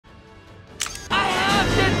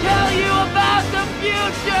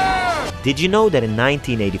future! Did you know that in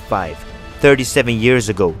 1985, 37 years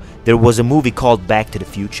ago, there was a movie called Back to the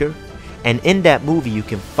Future? And in that movie you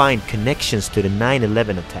can find connections to the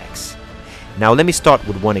 9/11 attacks. Now let me start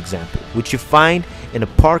with one example, which you find in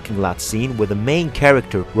a parking lot scene where the main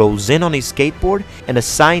character rolls in on his skateboard and a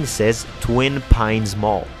sign says Twin Pines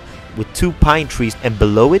Mall, with 2 pine trees, and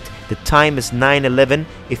below it the time is 9/11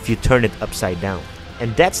 if you turn it upside down.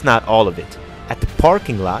 And that's not all of it. At the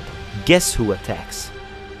parking lot, guess who attacks?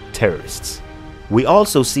 Terrorists. We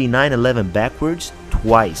also see 9/11 backwards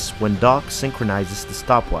twice when Doc synchronizes the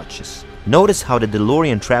stopwatches. Notice how the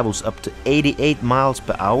DeLorean travels up to 88 miles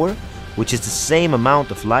per hour, which is the same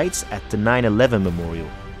amount of lights at the 9/11 memorial.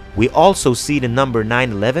 We also see the number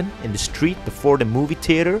 9/11 in the street before the movie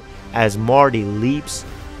theater as Marty leaps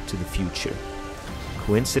to the future.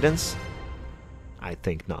 Coincidence? I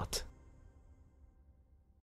think not.